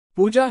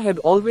Pooja had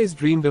always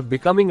dreamed of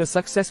becoming a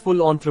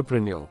successful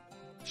entrepreneur.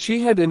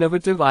 She had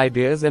innovative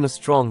ideas and a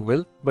strong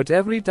will, but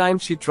every time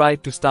she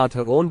tried to start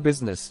her own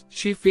business,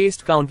 she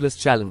faced countless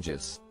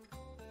challenges.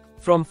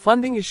 From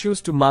funding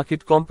issues to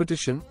market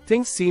competition,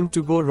 things seemed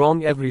to go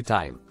wrong every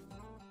time.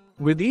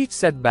 With each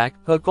setback,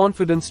 her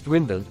confidence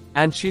dwindled,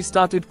 and she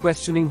started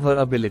questioning her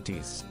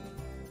abilities.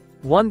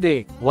 One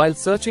day, while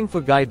searching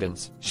for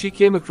guidance, she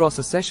came across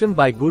a session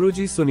by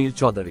Guruji Sunil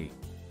Chaudhary.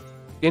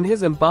 In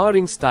his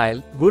empowering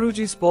style,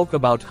 Guruji spoke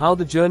about how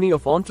the journey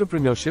of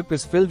entrepreneurship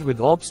is filled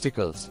with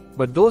obstacles,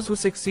 but those who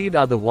succeed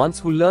are the ones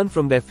who learn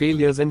from their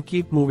failures and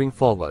keep moving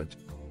forward.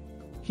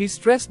 He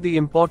stressed the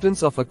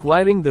importance of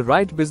acquiring the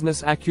right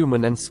business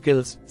acumen and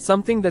skills,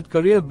 something that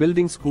Career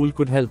Building School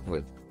could help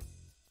with.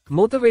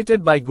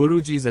 Motivated by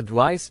Guruji's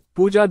advice,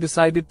 Pooja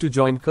decided to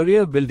join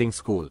Career Building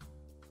School.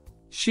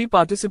 She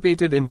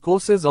participated in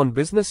courses on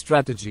business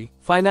strategy,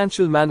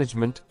 financial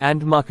management,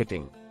 and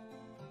marketing.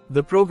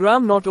 The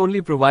program not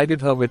only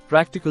provided her with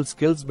practical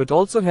skills but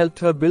also helped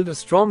her build a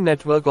strong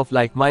network of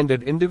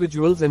like-minded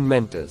individuals and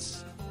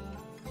mentors.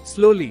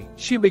 Slowly,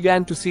 she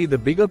began to see the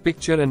bigger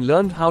picture and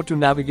learned how to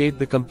navigate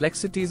the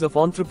complexities of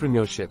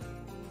entrepreneurship.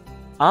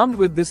 Armed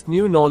with this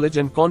new knowledge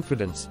and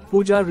confidence,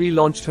 Pooja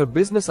relaunched her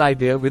business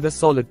idea with a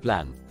solid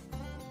plan.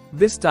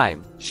 This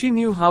time, she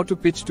knew how to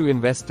pitch to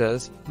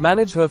investors,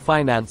 manage her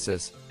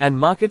finances, and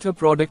market her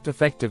product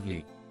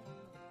effectively.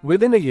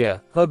 Within a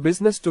year, her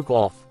business took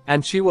off,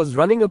 and she was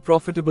running a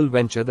profitable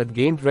venture that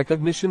gained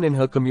recognition in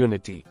her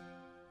community.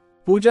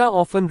 Pooja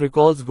often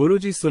recalls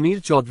Guruji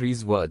Sunil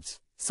Chaudhary's words,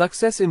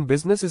 "Success in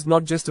business is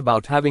not just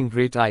about having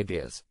great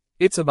ideas.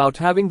 It's about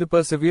having the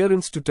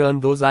perseverance to turn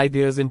those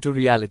ideas into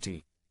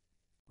reality."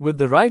 With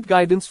the right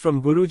guidance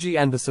from Guruji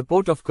and the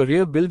support of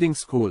Career Building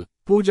School,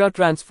 Pooja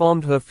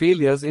transformed her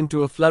failures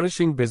into a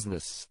flourishing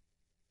business.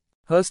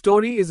 Her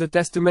story is a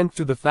testament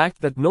to the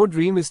fact that no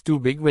dream is too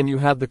big when you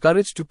have the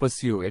courage to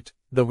pursue it,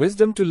 the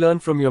wisdom to learn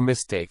from your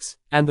mistakes,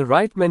 and the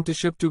right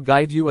mentorship to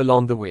guide you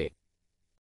along the way.